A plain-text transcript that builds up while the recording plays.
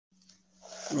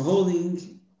We're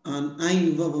holding on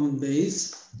Ayin Vav Amud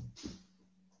Beis.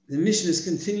 The Mishnah is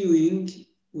continuing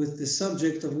with the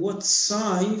subject of what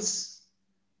size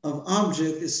of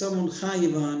object is someone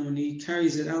chayiv on when he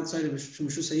carries it outside of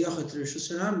Reshus HaYachid to Reshus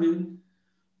HaRabim.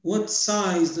 What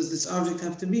size does this object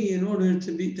have to be in order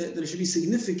to be that it should be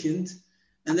significant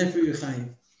and therefore you're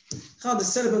chayiv? How the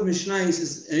setup of Mishnayos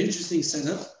is an interesting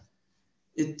setup.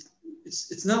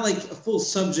 It's not like a full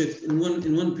subject in one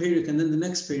perek and then the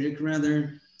next perek.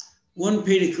 Rather, one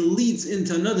perek leads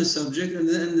into another subject, and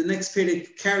then the next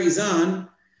perek carries on,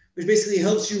 which basically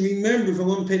helps you remember from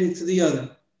one perek to the other.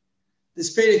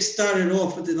 This perek started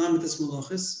off with the Lamitas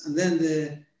Malachas, and then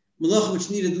the Malacha, which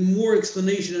needed more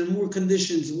explanation and more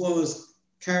conditions, was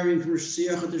carrying from Reshus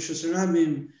HaYachid to Reshus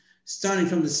HaRabim, starting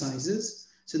from the sizes.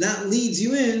 So that leads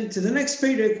you into the next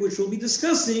perek, which will be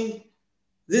discussing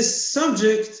this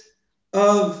subject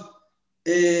of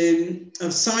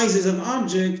sizes of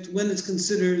object when it's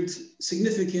considered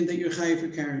significant that you're chayiv for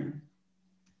carrying.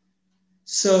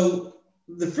 So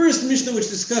the first Mishnah which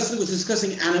discussed it was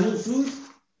discussing animal food.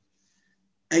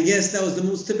 I guess that was the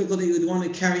most typical that you would want to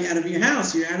carry out of your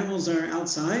house. Your animals are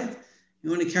outside.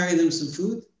 You want to carry them some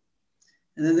food.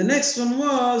 And then the next one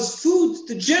was food,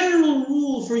 the general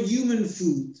rule for human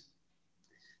food.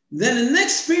 Then in the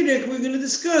next perek, we're going to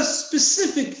discuss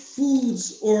specific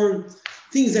foods or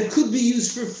things that could be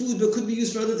used for food but could be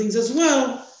used for other things as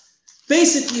well.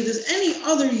 Basically, if there's any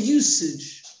other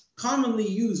usage commonly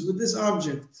used with this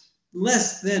object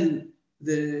less than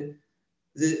the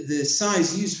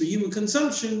size used for human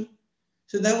consumption,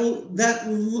 so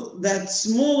that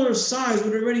smaller size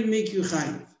would already make you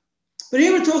chayiv. But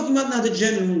here we're talking about now the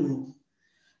general rule.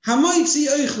 Hamoitzi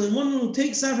oichlin, one who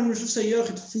takes out from Reshus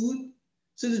HaYachid food.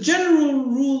 So the general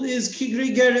rule is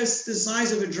kigrei geres, the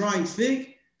size of a dried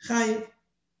fig, chayiv.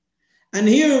 And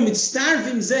here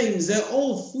mitztarvim zeim, that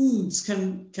all foods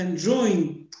can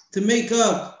join to make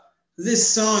up this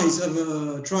size of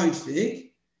a dried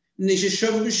fig. They're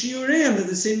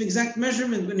the same exact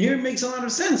measurement. But here it makes a lot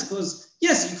of sense because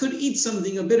yes, you could eat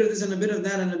something, a bit of this and a bit of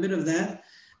that and a bit of that.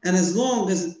 And as long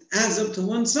as it adds up to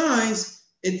one size,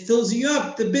 it fills you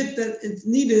up the bit that it's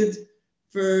needed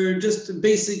for just the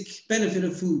basic benefit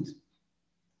of food.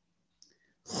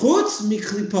 Chutz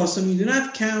mikli pasam, you do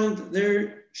not count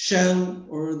their shell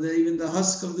or even the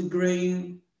husk of the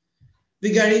grain.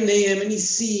 V'garineim, any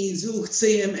seeds,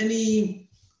 uchtzeim, any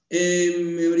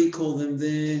what do you call them?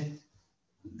 The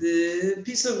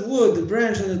piece of wood, the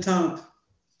branch on the top.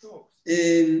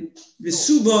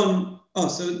 V'suban. Oh,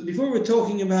 so before we're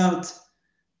talking about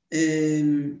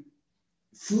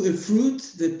fruit,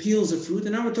 the peels of fruit,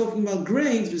 and now we're talking about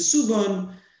grains. The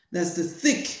suban, that's the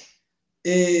thick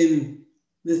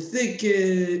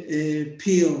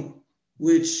peel,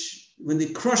 which when they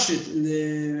crush it in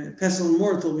the pestle and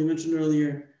mortar we mentioned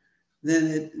earlier,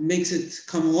 then it makes it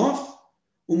come off.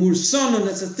 Umursanon,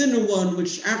 that's a thinner one,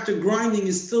 which after grinding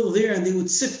is still there, and they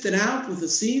would sift it out with a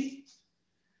sieve.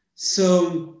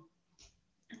 So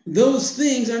those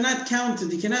things are not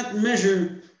counted. You cannot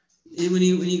measure. When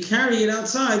you carry it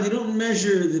outside, you don't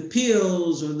measure the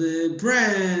peels or the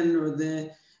bran or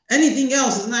anything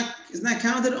else is not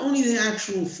counted. Only the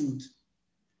actual food.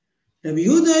 Rabbi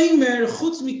Yehuda Imer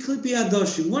chutz miklipi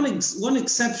adoshim. One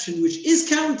exception which is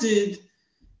counted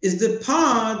is the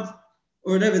pod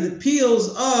or whatever the peels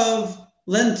of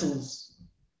lentils.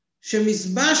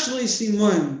 Shemisbashlei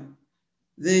simon.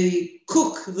 They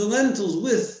cook the lentils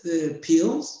with the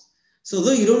peels. So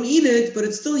though you don't eat it, but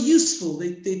it's still useful.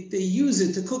 They use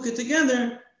it to cook it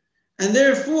together, and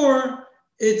therefore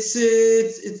it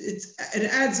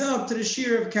adds up to the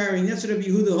shear of carrying. That's what Rabbi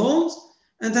Yehuda holds,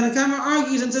 and Tanna Kamma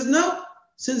argues and says no,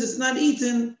 since it's not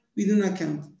eaten, we do not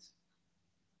count it.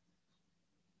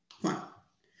 Fine.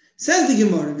 Says the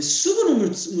Gemara,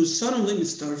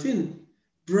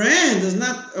 bran does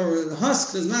not, or the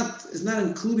husk is not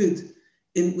included.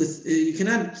 You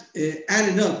cannot add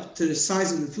it up to the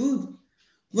size of the food.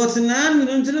 What we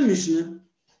learned to the Mishnah,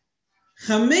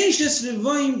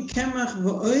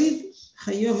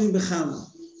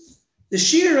 the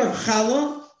shear of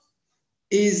challah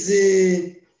is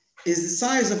the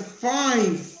size of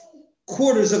 5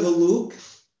 quarters of a lug,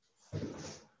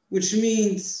 which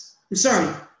means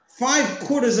 5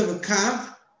 quarters of a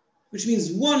kav, which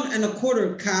means 1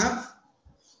 1/4 kav,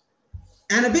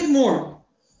 and a bit more.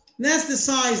 That's the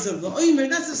size of the oimer.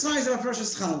 That's the size of a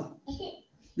precious challah.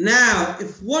 Now,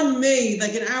 if one made,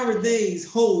 like in our days,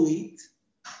 whole wheat,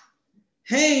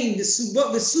 if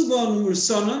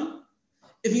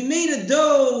you made a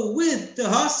dough with the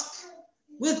husk,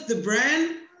 with the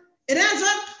bran, it adds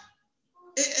up.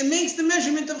 It makes the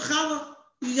measurement of challah.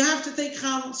 You have to take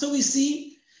challah. So we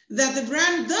see that the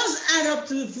bran does add up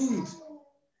to the food.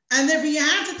 And therefore you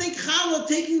have to take challah,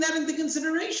 taking that into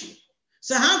consideration.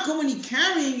 So how come when you're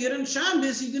carrying it on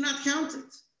Shabbos, you do not count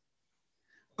it?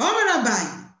 Amar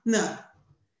Abaye, no.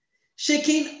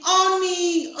 Shekin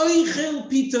ani oichel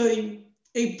pitoim.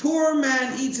 A poor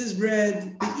man eats his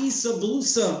bread, be'isa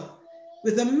belusa,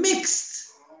 with a mixed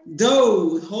dough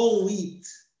with whole wheat.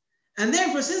 And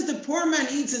therefore, since the poor man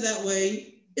eats it that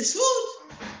way, it's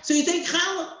food. So you take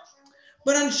challah.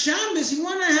 But on Shabbos, you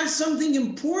want to have something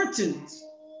important.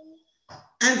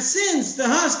 And since the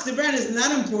husk, the bread, is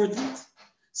not important,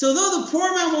 so though the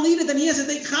poor man will eat it, then he has to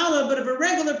take challah, but if a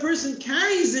regular person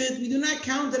carries it, we do not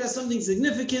count it as something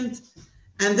significant,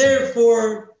 and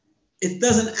therefore it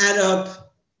doesn't add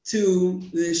up to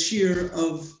the shear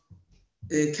of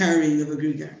carrying of a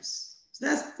gregaris. So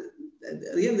that's,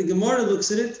 again, the Gemara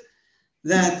looks at it,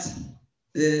 that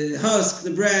the husk, the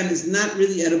bran, is not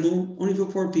really edible, only for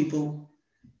poor people.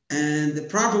 And the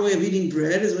proper way of eating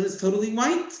bread is when it's totally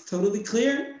white, totally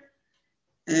clear.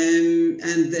 And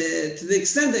to the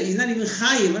extent that he's not even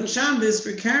chayiv on Shabbos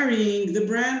for carrying the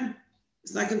bran,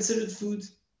 it's not considered food.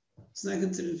 It's not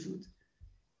considered food.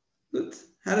 But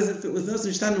how does it fit with us?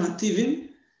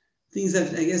 Things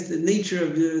that, I guess, the nature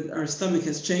of our stomach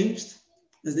has changed.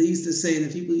 As they used to say,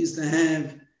 that people used to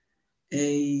have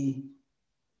a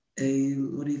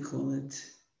what do you call it?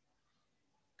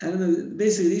 I don't know.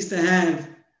 Basically, they used to have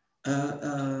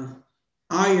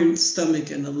iron stomach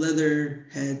and a leather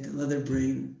head, a leather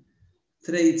brain.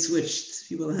 Today it switched.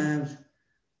 People have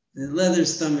the leather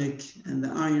stomach and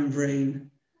the iron brain.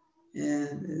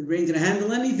 And the brain can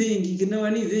handle anything. You can know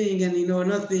anything and you know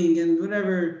nothing and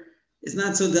whatever. It's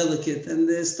not so delicate. And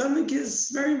the stomach is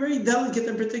very, very delicate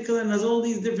in particular and has all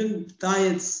these different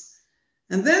diets.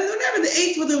 And then whenever they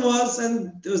ate what it was,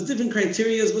 and there was different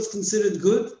criteria as what's considered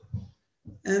good.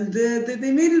 And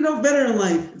they made it out better in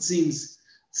life, it seems.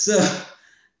 So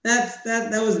that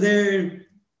was their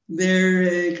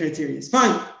criteria.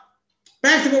 Fine.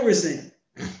 Back to what we're saying.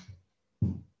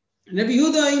 Rabbi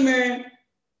Yehuda Omer,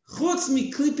 chutz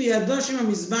miklipi adoshim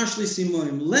hamizbash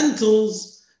lisimoim.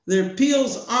 Lentils, their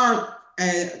peels are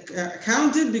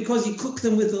counted because you cook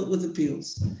them with the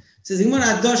peels. It says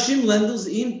adoshim, lentils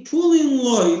in pulin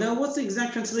loy. Now, what's the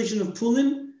exact translation of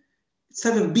pulin? It's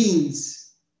type of beans.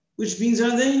 Which beans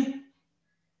are they?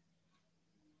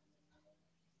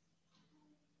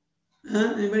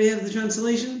 Anybody have the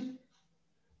translation?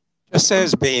 Just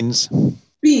says beans.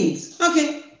 Beans.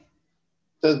 Okay.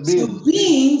 So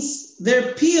beans,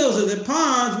 their peels or their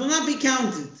pods will not be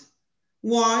counted.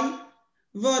 Why?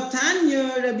 There's a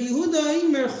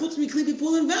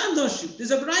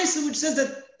brayso which says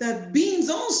that beans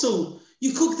also,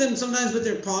 you cook them sometimes with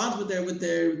their pods, with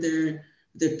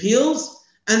their peels.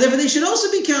 And therefore, they should also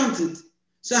be counted.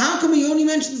 So how come he only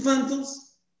mentions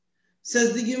lentils?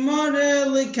 Says the Gemara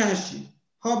Lekashi.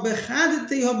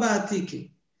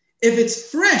 If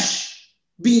it's fresh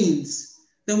beans,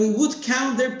 then we would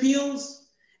count their peels.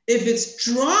 If it's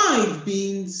dried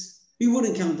beans, we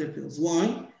wouldn't count their peels.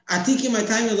 Why? Atiki my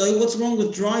time, what's wrong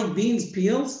with dried beans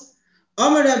peels?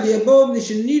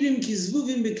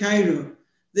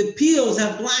 The peels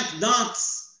have black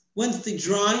dots once they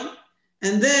dry.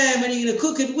 And then when you're going to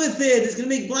cook it with it, it's going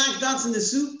to make black dots in the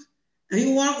soup. And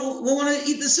you won't want to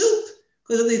eat the soup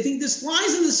because they think there's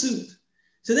flies in the soup.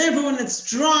 So therefore, when it's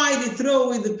dry, they throw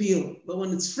away the peel. But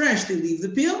when it's fresh, they leave the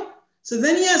peel. So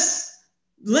then, yes,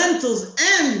 lentils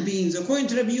and beans, according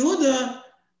to Rabbi Yehuda,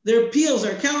 their peels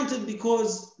are counted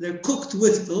because they're cooked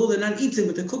with it. Although they're not eaten,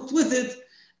 but they're cooked with it.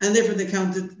 And therefore, they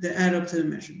add up to the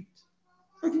measurement.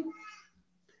 Okay.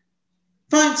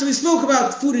 Fine. So we spoke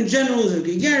about food in general, the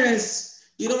gegeres.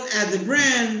 You don't add the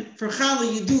bran. For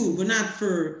challah you do, but not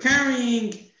for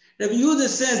carrying. Rabbi Yehuda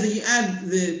says that you add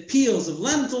the peels of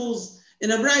lentils.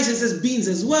 In a brayso it says beans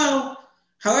as well.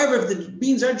 However, if the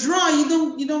beans are dry,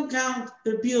 you don't count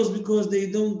their peels because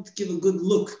they don't give a good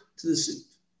look to the soup.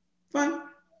 Fine.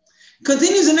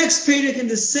 Continues the next perek in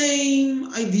the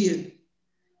same idea.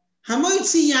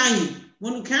 Hamoitzi yayin,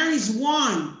 one who carries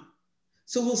wine.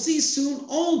 So we'll see soon,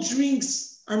 all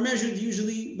drinks are measured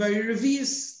usually by a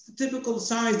revius. The typical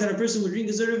size that a person would drink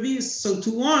is a revius, so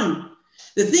to wine.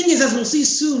 The thing is, as we'll see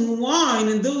soon, wine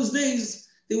in those days,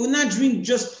 they would not drink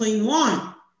just plain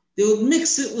wine. They would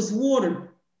mix it with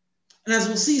water. And as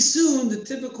we'll see soon, the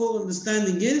typical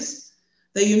understanding is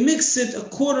that you mix it a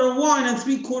quarter wine and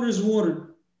 3/4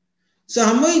 water. So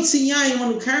hamoitzi yayin,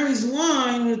 one who carries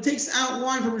wine, when it takes out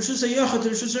wine from Rishus HaYochad to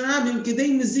Rishus HaRabim,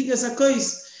 kedei mezigas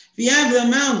hakois. If you have the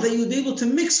amount that you'd be able to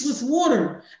mix with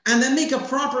water and then make a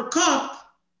proper cup,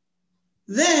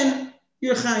 then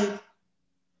you're chayiv.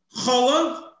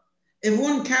 Cholav, if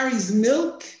one carries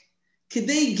milk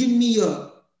kedei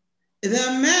gemiya, the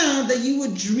amount that you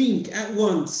would drink at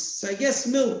once. So I guess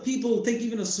milk, people take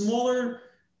even a smaller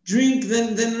drink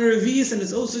than a revius, and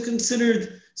it's also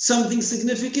considered something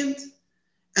significant.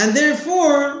 And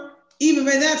therefore, even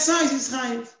by that size, he's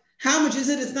chayiv. How much is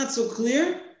it? It's not so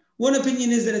clear. One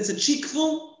opinion is that it's a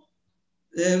cheekful,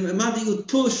 the amount that you would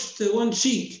push to one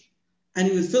cheek, and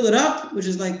you would fill it up, which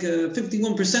is like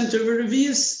 51% of a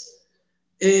revius.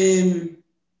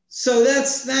 So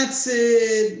that's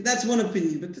one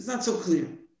opinion, but it's not so clear.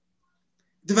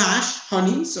 Dvash,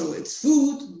 honey, so it's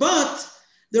food, but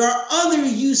there are other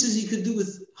uses you could do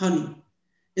with honey.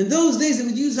 In those days, they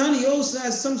would use honey also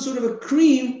as some sort of a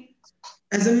cream,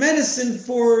 as a medicine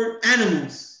for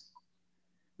animals.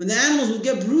 When the animals would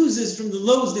get bruises from the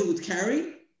loads they would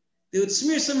carry, they would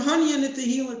smear some honey on it to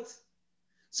heal it.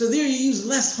 So there you use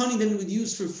less honey than you would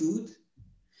use for food.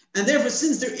 And therefore,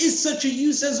 since there is such a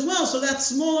use as well, so that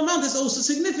small amount is also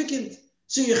significant.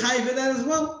 So you're chayiv for that as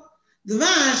well. The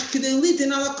vash,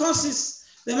 kedelitin alakosis,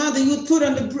 the amount that you would put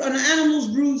on an animal's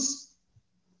bruise.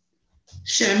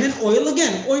 Shemen, oil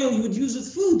again. Oil you would use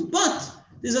with food, but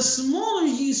there's a smaller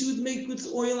use you would make with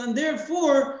oil, and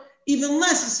therefore, even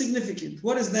less is significant.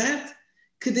 What is that?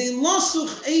 Kedei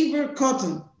losuch eiver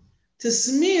cotton. To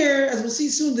smear, as we'll see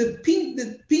soon, the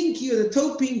pinky or the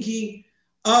toe pinky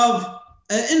of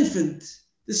an infant,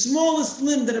 the smallest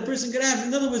limb that a person could have.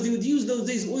 In other words, they would use those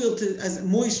days oil as a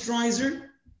moisturizer,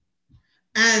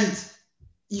 and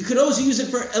you could also use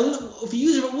it if you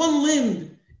use it for one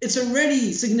limb, it's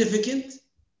already significant.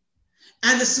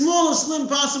 And the smallest limb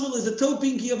possible is the toe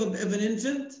pinky of an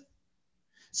infant.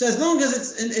 So as long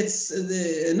as it's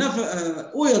enough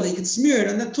oil that you can smear it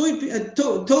on that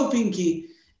toe pinky,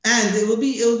 and it will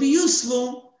be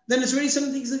useful, then it's already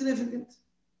something significant.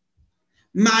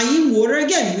 Mayim, water,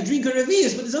 again, you drink a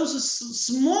revius, but there's also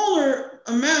smaller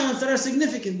amounts that are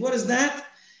significant. What is that?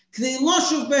 When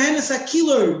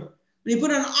you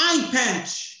put an eye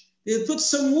patch, they put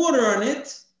some water on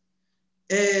it.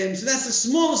 So that's the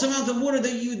smallest amount of water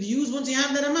that you would use. Once you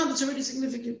have that amount, it's already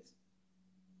significant.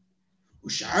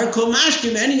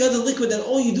 Any other liquid that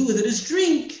all you do with it is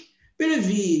drink,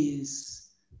 revius.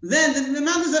 Then the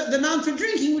amount is the amount for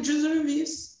drinking, which is a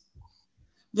revius.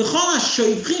 Dirty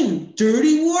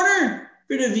water,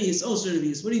 revius, also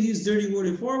revius. What do you use dirty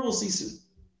water for? We'll see soon.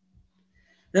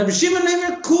 Rabbi Shimon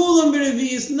never cool on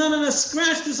revius. No,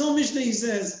 scratch this whole Mishnah, he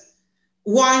says.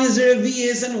 Wine is a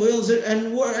revius, and oils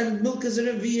and milk is a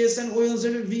revius, and oils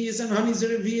are revius, and honey is a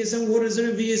revius, and water is a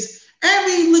revius.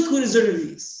 Every liquid is a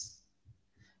revius.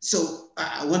 So,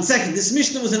 1 second, this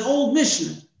Mishnah was an old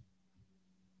Mishnah.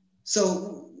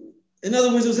 So, in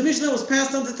other words, it was a Mishnah that was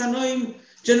passed on to Tanoim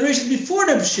generations before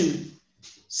Reb Shimon.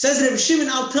 Says Reb Shimon,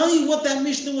 I'll tell you what that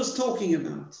Mishnah was talking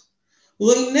about.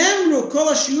 This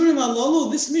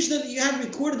Mishnah that you have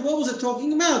recorded, what was it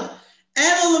talking about?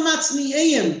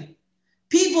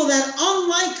 People that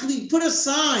unlikely put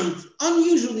aside,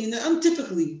 unusually and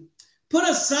untypically, put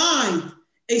aside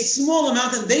a small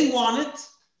amount that they want it.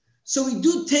 So we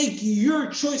do take your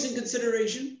choice in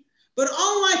consideration. But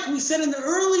unlike we said in the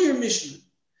earlier Mishnah,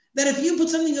 that if you put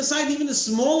something aside, even the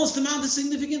smallest amount is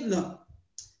significant, no.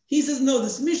 He says, no,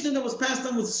 this Mishnah that was passed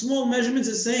on with small measurements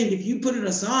is saying if you put it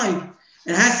aside,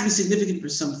 it has to be significant for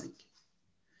something.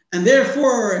 And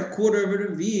therefore, a quarter of a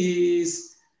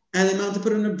revius, and the amount to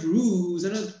put on a bruise,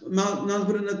 and the amount to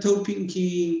put on a toe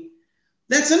pinky,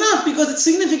 that's enough because it's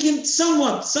significant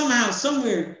somewhat, somehow,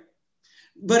 somewhere.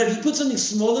 But if you put something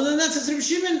smaller than that, says Reb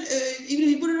Shimon, even if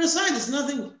you put it aside, it's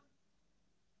nothing.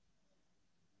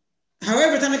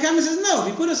 However, Tanakama says, no, if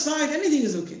you put aside, anything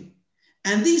is okay.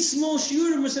 And these small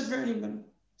shiurim are said for anybody.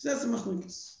 So that's the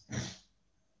machlokes.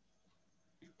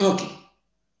 Okay.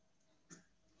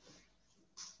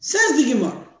 Says the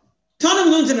Gemara, Tanam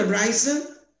learned in a brayso,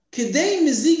 kedei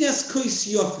mezigas kois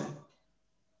yofe.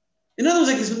 In other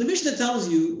words, like this, when the Mishnah tells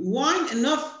you, wine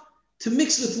enough to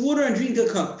mix with water and drink a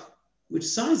cup. Which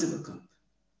size of a cup?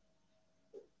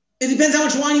 It depends how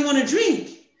much wine you want to drink.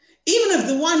 Even if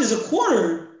the wine is a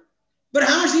quarter, but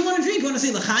how much do you want to drink? You want to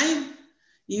say l'chaim?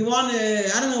 You want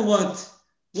to, I don't know what,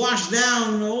 wash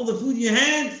down all the food you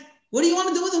had? What do you want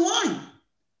to do with the wine?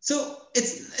 So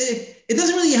it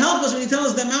doesn't really help us when you tell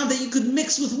us the amount that you could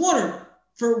mix with water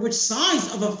for which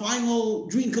size of a final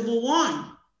drinkable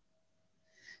wine.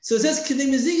 So it says,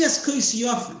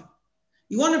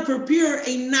 you want to prepare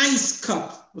a nice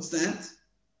cup. What's that?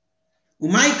 You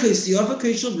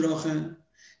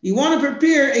want to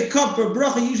prepare a cup for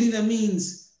bracha, usually that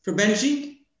means for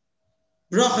benching.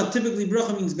 Bracha, typically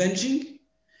bracha means benching.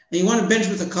 And you want to bench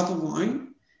with a cup of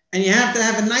wine. And you have to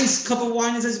have a nice cup of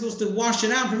wine. It's supposed to wash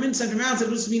it out from inside, from outside. It's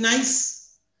supposed to be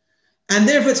nice. and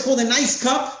therefore it's called a nice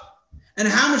cup. And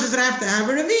how much does it have to have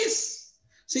a revis?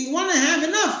 So you want to have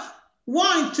enough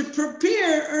wine to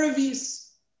prepare a revis.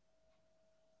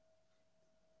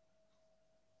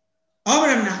 So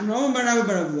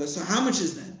how much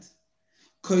is that?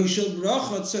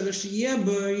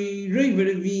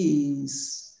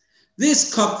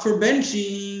 This cup for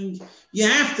benching, you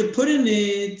have to put in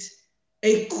it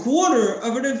a quarter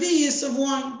of a revis of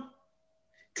wine.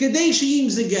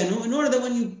 In order that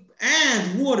when you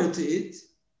add water to it,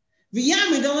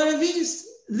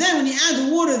 then when you add the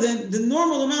water, the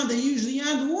normal amount that you usually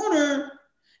add the water,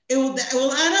 it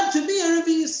will add up to be a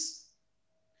revis.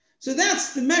 So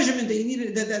that's the measurement that you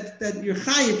need, that you're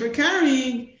chayiv for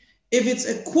carrying. If it's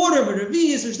a quarter of a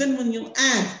revis, which then when you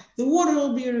add the water, it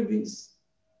will be a revis.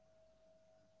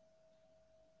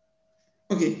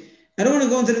 Okay, I don't want to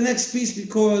go into the next piece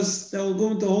because that will go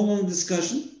into a whole long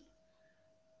discussion.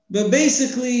 But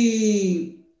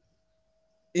basically,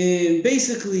 Rav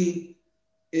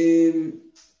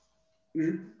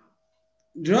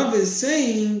is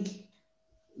saying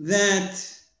that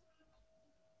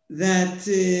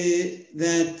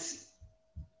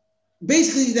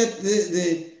basically that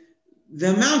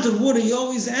the amount of water you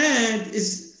always add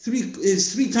is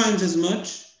three times as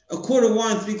much, a quarter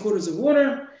wine, 3/4 of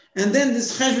water, and then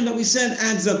this cheshbon that we said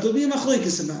adds up. There'll be a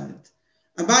machlokes about it.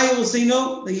 Abaye will say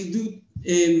no, that you do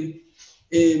a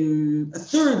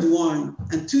third wine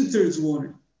and 2/3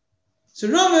 water. So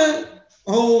Rava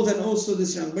holds, and also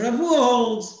this Rava, but Rav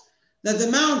holds that the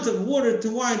amount of water to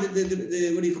wine,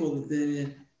 the what do you call it,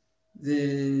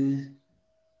 the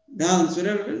balance,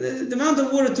 whatever, the amount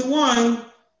of water to wine,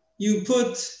 you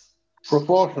put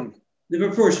proportion. The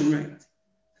proportion, right? The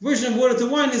proportion of water to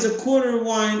wine is a quarter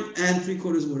wine and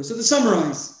 3/4 water. So to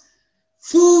summarize,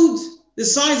 food, the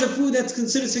size of food that's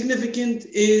considered significant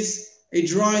is a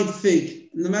dried fig.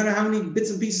 No matter how many bits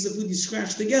and pieces of food you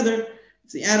scratch together,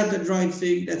 if they add up the dried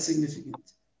fig, that's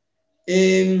significant.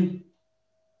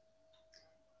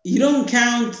 You don't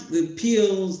count the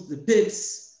peels, the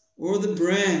pits, or the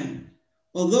bran.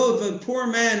 Although if a poor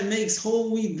man makes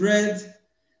whole wheat bread,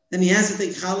 then he has to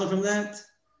take challah from that.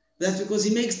 That's because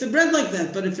he makes the bread like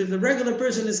that. But if the regular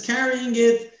person is carrying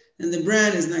it, and the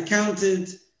bran is not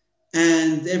counted,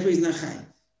 and therefore he's not chayiv.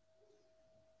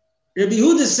 Rabbi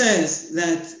Yehuda says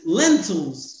that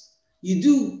lentils, you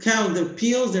do count their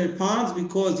peels, their pods,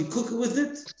 because you cook it with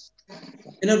it.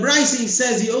 In a brayso, he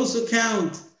says you also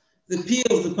count the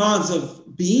peels, the pods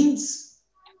of beans.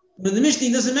 But in the Mishnah,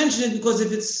 he doesn't mention it because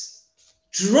if it's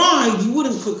dried, you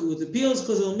wouldn't cook it with the peels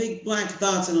because it'll make black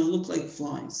dots and it'll look like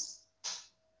flies.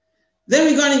 Then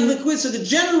regarding liquids, so the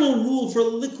general rule for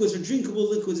liquids, for drinkable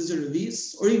liquids, is a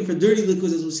revis, or even for dirty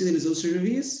liquids, as we'll see, that is also a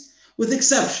revis, with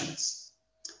exceptions.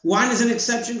 Wine is an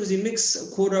exception because you mix a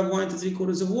quarter of wine to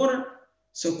 3/4 of water,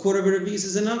 so a quarter of a revis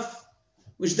is enough,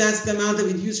 which that's the amount that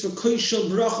we'd use for kois shel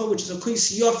bracha, which is a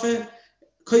kois yofe,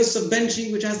 kois of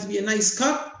benching, which has to be a nice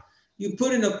cup. You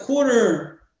put in a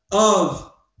quarter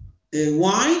of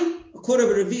wine, a quarter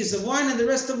of a revis of wine, and the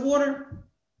rest of water.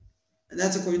 And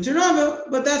that's according to Rava,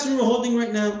 but that's what we're holding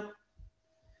right now.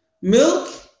 Milk,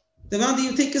 the amount that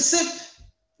you take a sip,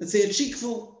 let's say a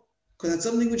cheekful, because that's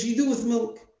something which you do with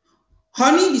milk.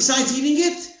 Honey, besides eating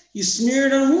it, you smear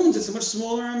it on wounds. It's a much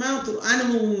smaller amount of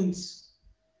animal wounds.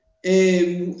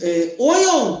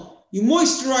 Oil, you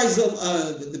moisturize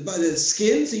the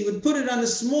skin, so you would put it on the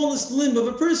smallest limb of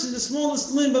a person, the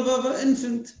smallest limb of an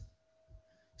infant.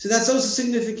 So that's also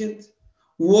significant.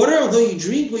 Water, although you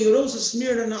drink, but you would also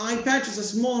smear it on the eye patch. It's a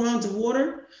small amount of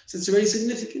water, so it's already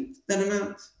significant, that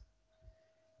amount.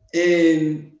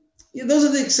 Those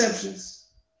are the exceptions.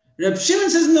 Reb Shimon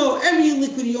says, no, every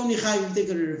liquid you only chayiv take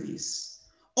a revis.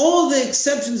 All the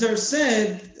exceptions are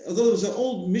said, although there was an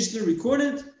old Mishnah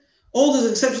recorded, all those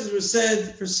exceptions were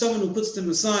said for someone who puts them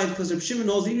aside, because Reb Shimon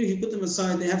knows even if you put them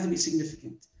aside, they have to be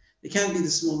significant. They can't be the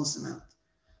smallest amount.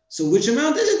 So which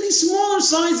amount is it? These smaller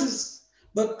sizes.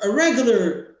 But a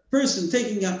regular person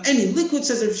taking out any liquid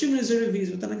says Reb Shimon is a revis.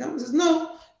 But Tanna Kamma says,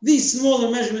 no, these smaller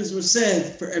measurements were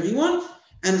said for everyone,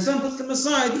 and if someone puts them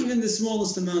aside, even the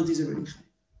smallest amount is already chayiv.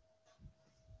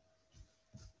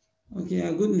 Okay,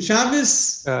 guten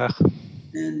Shabbos.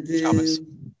 Shabbos.